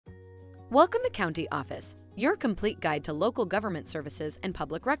Welcome to County Office, your complete guide to local government services and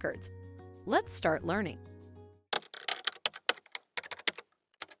public records. Let's start learning.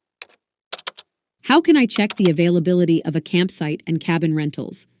 How can I check the availability of a campsite and cabin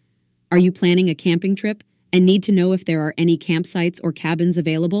rentals? Are you planning a camping trip and need to know if there are any campsites or cabins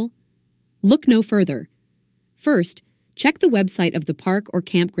available? Look no further. First, check the website of the park or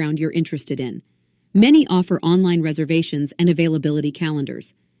campground you're interested in. Many offer online reservations and availability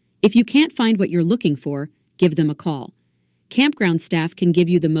calendars. If you can't find what you're looking for, give them a call. Campground staff can give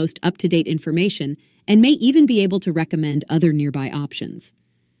you the most up-to-date information and may even be able to recommend other nearby options.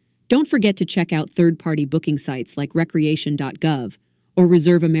 Don't forget to check out third-party booking sites like recreation.gov or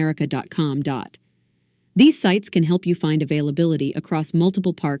reserveamerica.com. These sites can help you find availability across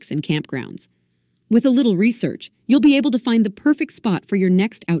multiple parks and campgrounds. With a little research, you'll be able to find the perfect spot for your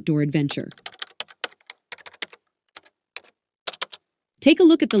next outdoor adventure. Take a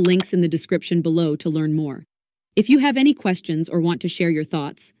look at the links in the description below to learn more. If you have any questions or want to share your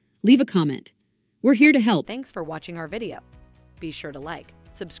thoughts, leave a comment. We're here to help. Thanks for watching our video. Be sure to like,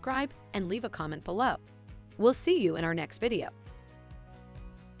 subscribe, and leave a comment below. We'll see you in our next video.